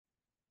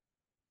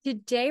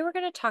Today, we're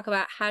going to talk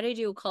about how to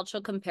do a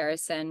cultural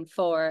comparison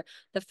for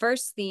the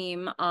first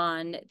theme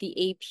on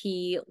the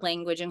AP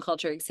Language and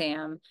Culture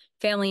exam,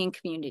 family and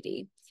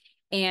community.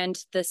 And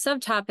the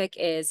subtopic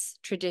is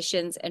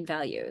traditions and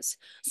values.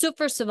 So,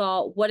 first of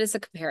all, what is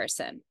a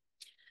comparison?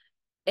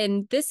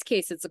 In this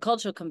case, it's a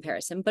cultural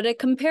comparison, but a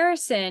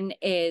comparison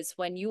is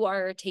when you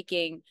are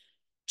taking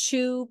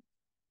two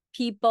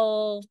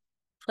people,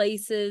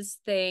 places,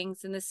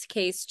 things, in this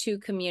case, two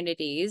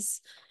communities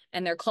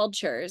and their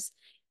cultures,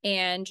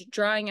 and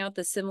drawing out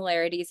the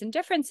similarities and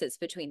differences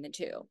between the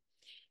two.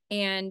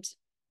 And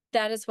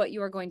that is what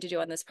you are going to do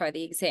on this part of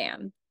the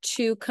exam.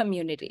 Two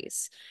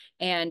communities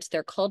and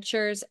their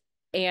cultures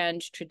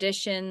and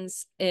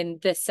traditions in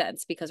this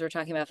sense, because we're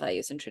talking about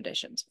values and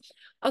traditions.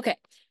 Okay,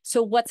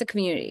 so what's a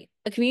community?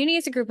 A community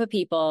is a group of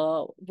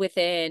people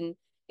within,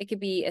 it could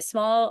be as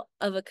small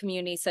of a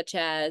community such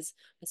as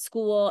a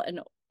school and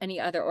any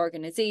other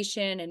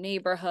organization, a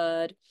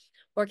neighborhood,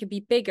 or it could be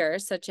bigger,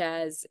 such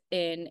as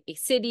in a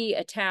city,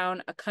 a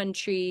town, a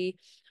country,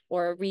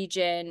 or a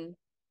region,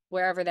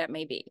 wherever that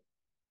may be.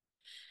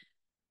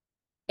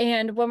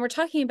 And when we're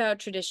talking about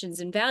traditions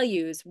and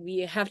values, we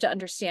have to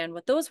understand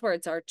what those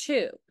words are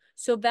too.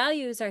 So,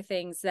 values are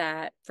things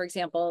that, for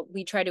example,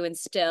 we try to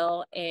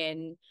instill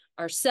in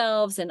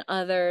ourselves and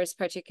others,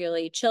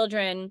 particularly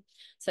children,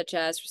 such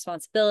as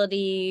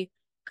responsibility,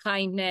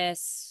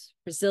 kindness,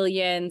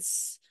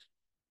 resilience,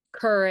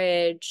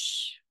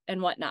 courage,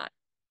 and whatnot.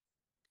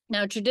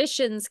 Now,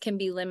 traditions can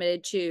be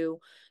limited to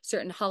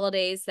certain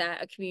holidays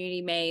that a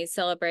community may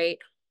celebrate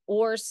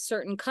or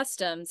certain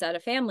customs that a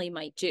family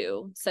might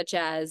do, such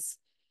as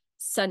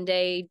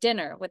Sunday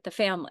dinner with the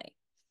family.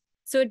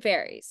 So it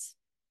varies.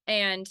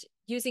 And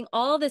using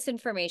all this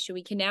information,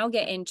 we can now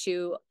get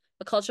into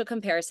a cultural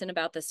comparison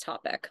about this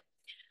topic.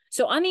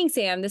 So on the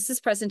exam, this is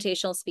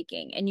presentational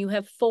speaking, and you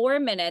have 4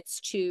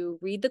 minutes to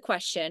read the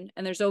question,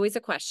 and there's always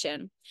a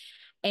question,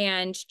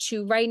 and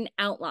to write an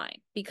outline.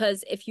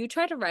 Because if you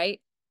try to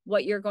write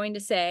what you're going to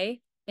say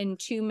in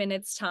 2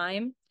 minutes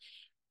time,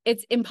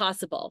 it's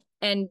impossible.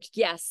 And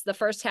yes, the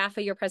first half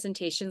of your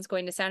presentation is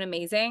going to sound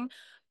amazing,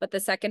 but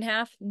the second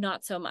half,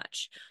 not so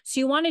much.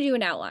 So you want to do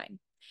an outline.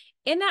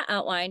 In that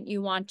outline,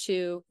 you want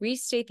to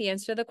restate the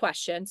answer to the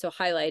question. So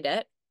highlight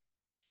it.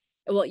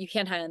 Well, you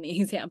can't highlight in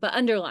the exam, but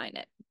underline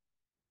it.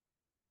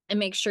 And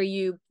make sure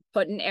you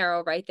put an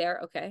arrow right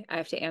there. Okay, I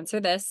have to answer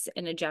this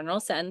in a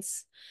general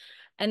sense.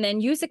 And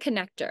then use a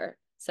connector,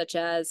 such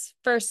as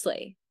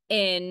firstly,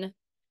 in,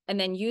 and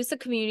then use the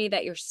community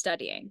that you're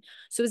studying.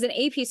 So as an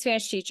AP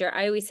Spanish teacher,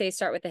 I always say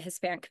start with the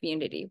Hispanic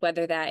community,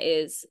 whether that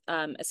is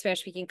a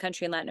Spanish-speaking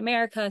country in Latin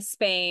America,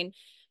 Spain,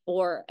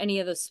 or any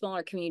of those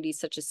smaller communities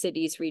such as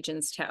cities,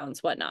 regions,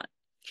 towns, whatnot.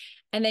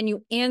 And then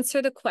you answer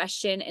the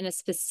question in a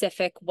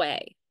specific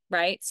way,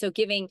 right? So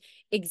giving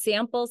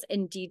examples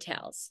and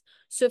details.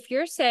 So if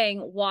you're saying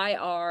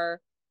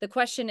the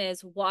question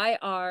is, why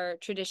are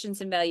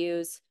traditions and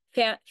values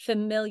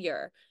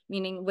familiar,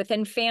 meaning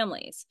within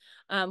families?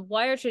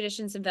 Why are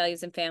traditions and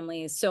values in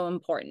families so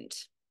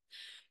important?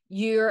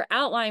 Your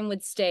outline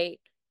would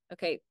state,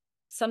 okay,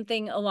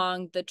 something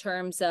along the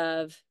terms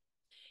of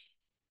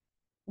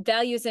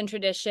values and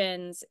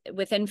traditions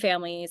within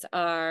families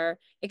are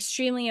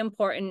extremely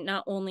important,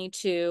 not only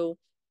to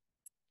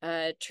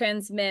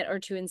transmit or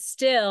to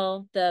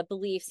instill the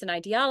beliefs and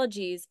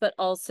ideologies, but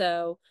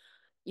also,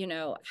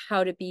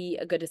 how to be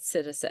a good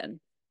citizen.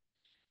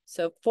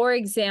 So, for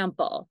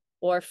example,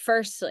 or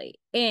firstly,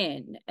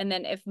 in, and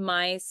then if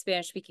my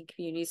Spanish speaking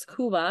community is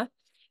Cuba,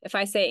 if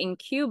I say in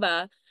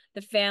Cuba,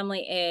 the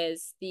family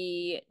is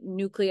the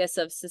nucleus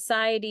of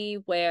society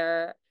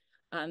where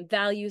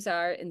values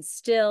are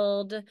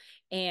instilled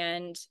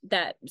and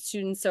that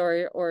students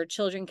or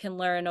children can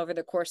learn over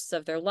the course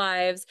of their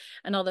lives.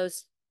 And although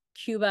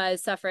Cuba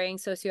is suffering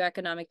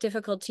socioeconomic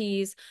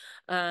difficulties,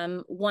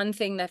 one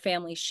thing that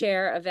families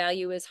share, a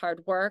value, is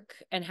hard work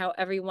and how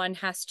everyone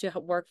has to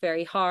work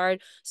very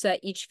hard so that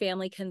each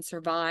family can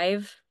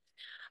survive.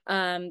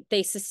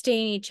 They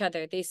sustain each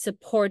other, they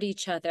support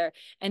each other,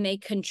 and they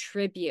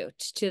contribute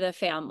to the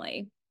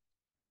family.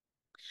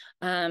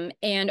 And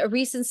a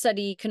recent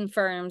study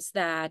confirms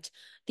that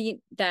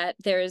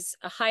there's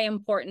a high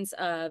importance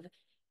of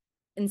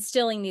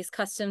instilling these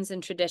customs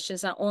and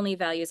traditions, not only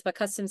values, but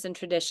customs and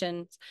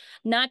traditions,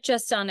 not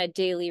just on a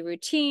daily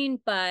routine,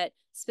 but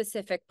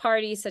specific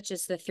parties such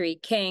as the Three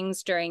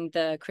Kings during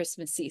the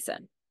Christmas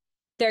season.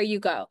 There you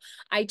go.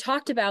 I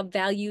talked about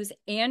values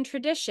and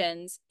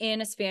traditions in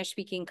a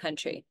Spanish-speaking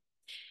country.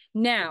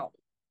 Now,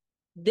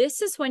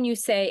 this is when you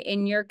say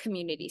in your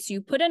community. So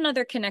you put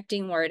another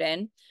connecting word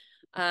in.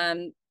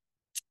 For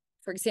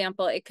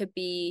example, it could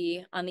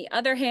be, on the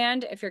other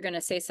hand, if you're going to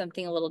say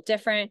something a little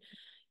different,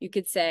 you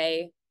could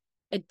say,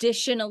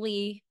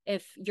 additionally,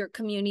 if your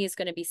community is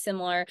going to be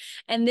similar.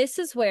 And this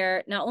is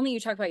where not only you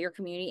talk about your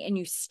community and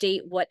you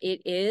state what it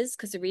is,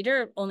 because the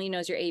reader only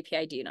knows your AP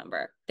ID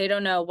number. They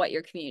don't know what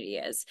your community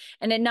is.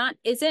 And it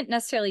isn't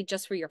necessarily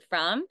just where you're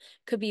from,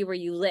 could be where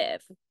you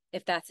live,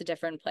 if that's a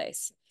different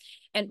place.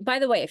 And by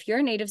the way, if you're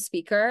a native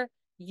speaker,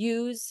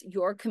 use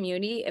your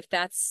community if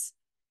that's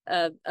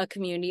a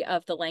community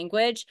of the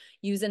language,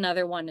 use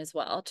another one as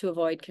well to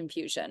avoid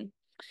confusion.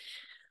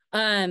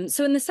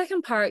 So in the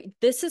second part,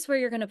 this is where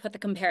you're going to put the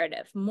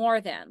comparative: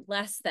 more than,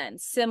 less than,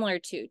 similar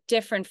to,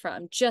 different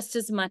from, just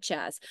as much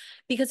as.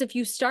 Because if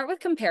you start with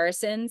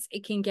comparisons,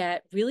 it can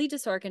get really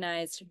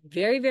disorganized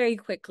very, very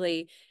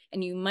quickly,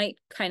 and you might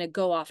kind of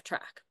go off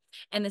track.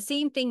 And the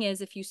same thing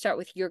is if you start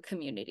with your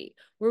community.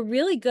 We're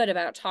really good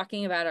about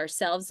talking about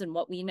ourselves and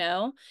what we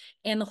know.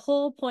 And the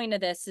whole point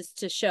of this is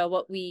to show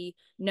what we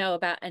know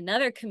about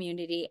another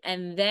community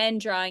and then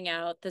drawing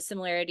out the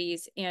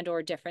similarities and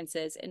or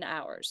differences in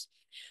ours.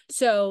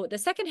 So the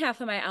second half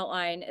of my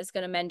outline is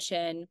going to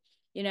mention,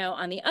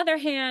 on the other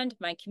hand,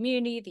 my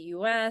community, the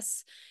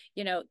US,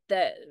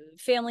 the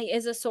family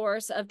is a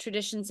source of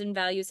traditions and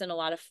values in a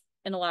lot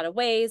of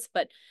ways,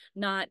 but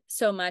not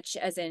so much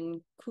as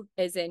in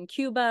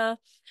Cuba.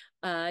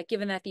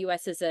 Given that the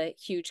US is a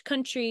huge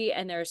country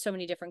and there are so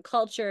many different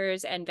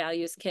cultures and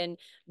values can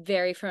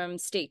vary from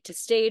state to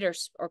state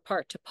or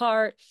part to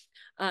part,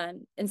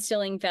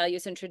 instilling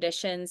values and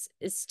traditions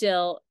is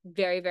still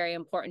very, very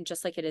important,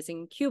 just like it is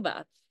in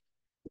Cuba.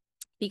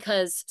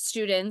 Because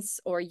students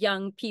or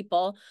young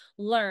people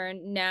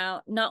learn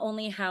now not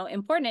only how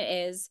important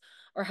it is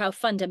or how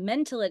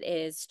fundamental it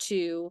is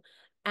to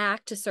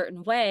act a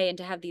certain way and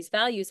to have these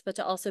values, but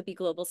to also be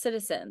global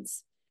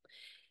citizens.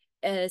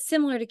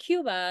 Similar to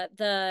Cuba,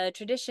 the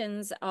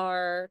traditions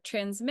are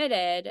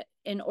transmitted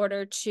in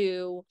order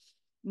to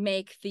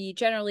make the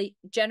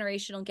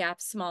generational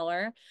gap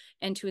smaller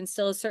and to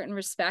instill a certain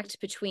respect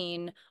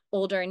between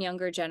older and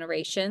younger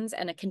generations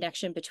and a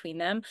connection between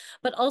them,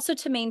 but also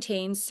to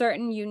maintain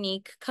certain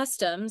unique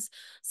customs,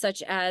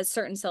 such as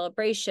certain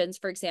celebrations,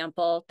 for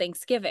example,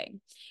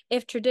 Thanksgiving.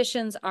 If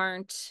traditions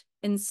aren't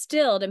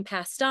instilled and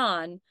passed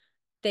on,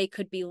 they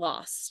could be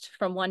lost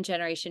from one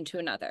generation to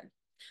another.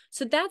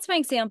 So that's my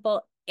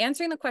example,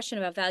 answering the question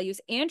about values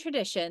and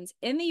traditions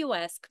in the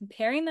US,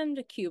 comparing them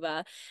to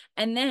Cuba.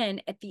 And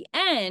then at the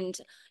end,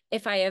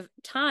 if I have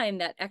time,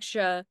 that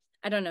extra,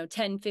 I don't know,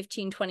 10,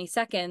 15, 20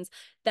 seconds,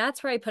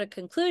 that's where I put a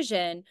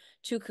conclusion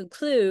to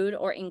conclude,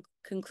 or in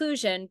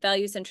conclusion,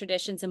 values and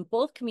traditions in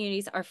both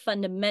communities are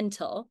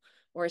fundamental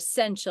or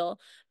essential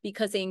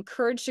because they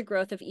encourage the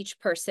growth of each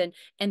person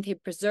and they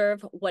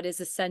preserve what is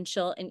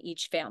essential in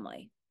each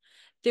family.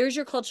 There's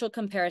your cultural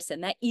comparison.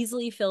 That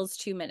easily fills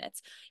 2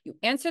 minutes. You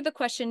answered the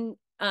question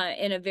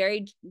in a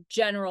very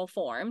general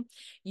form.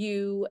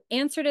 You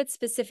answered it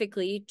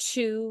specifically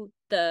to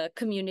the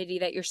community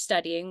that you're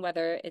studying,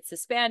 whether it's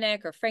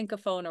Hispanic or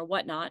Francophone or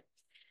whatnot.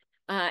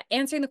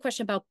 Answering the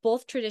question about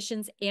both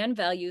traditions and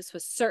values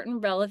with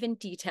certain relevant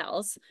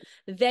details.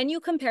 Then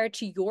you compare it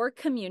to your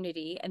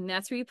community, and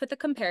that's where you put the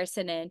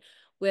comparison in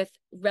with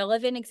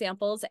relevant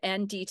examples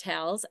and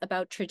details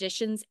about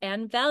traditions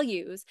and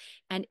values.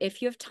 And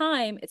if you have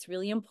time, it's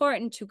really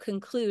important to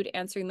conclude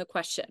answering the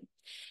question.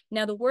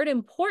 Now, the word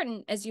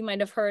important, as you might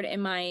have heard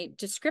in my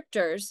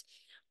descriptors,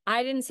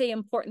 I didn't say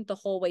important the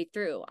whole way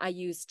through. I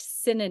used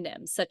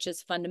synonyms such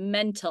as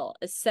fundamental,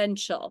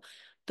 essential.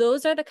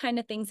 Those are the kind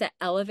of things that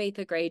elevate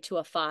the grade to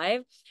a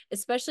 5,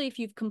 especially if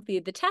you've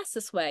completed the test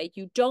this way.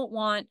 You don't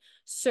want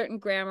certain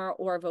grammar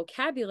or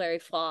vocabulary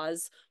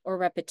flaws or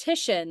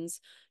repetitions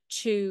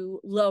to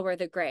lower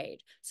the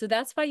grade. So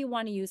that's why you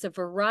want to use a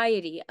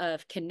variety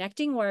of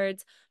connecting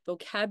words,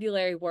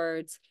 vocabulary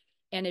words,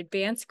 and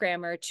advanced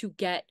grammar to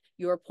get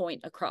your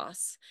point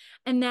across.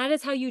 And that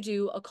is how you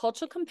do a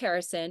cultural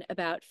comparison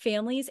about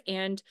families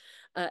and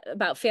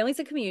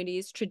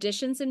communities,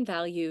 traditions and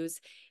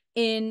values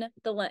in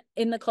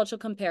the cultural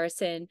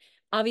comparison,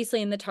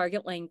 obviously in the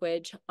target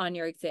language on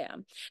your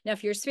exam. Now,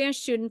 if you're a Spanish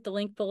student, the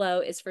link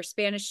below is for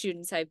Spanish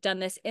students. I've done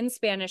this in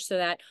Spanish so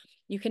that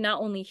you can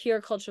not only hear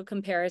cultural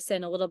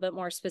comparison a little bit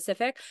more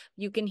specific,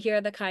 you can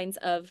hear the kinds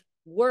of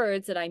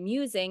words that I'm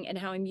using and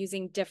how I'm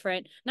using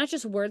different, not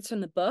just words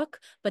from the book,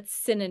 but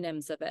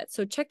synonyms of it.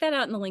 So check that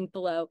out in the link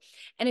below.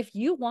 And if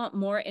you want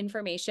more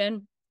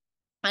information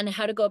on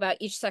how to go about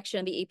each section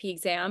of the AP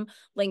exam,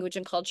 language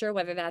and culture,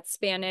 whether that's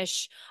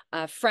Spanish,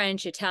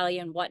 French,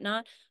 Italian,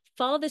 whatnot,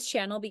 follow this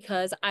channel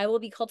because I will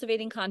be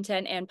cultivating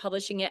content and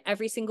publishing it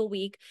every single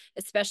week,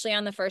 especially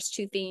on the first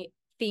two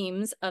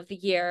themes of the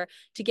year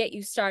to get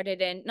you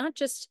started and not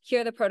just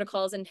hear the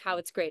protocols and how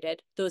it's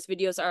graded. Those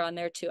videos are on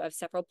there too. I have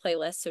several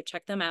playlists, so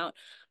check them out,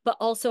 but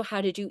also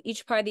how to do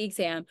each part of the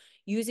exam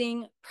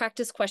using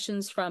practice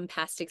questions from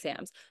past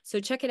exams. So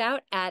check it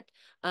out at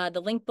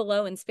the link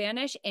below in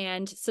Spanish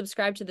and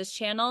subscribe to this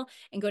channel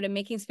and go to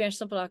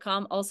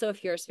makingspanishsimple.com. Also,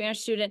 if you're a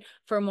Spanish student,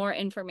 for more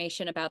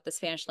information about the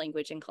Spanish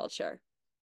language and culture.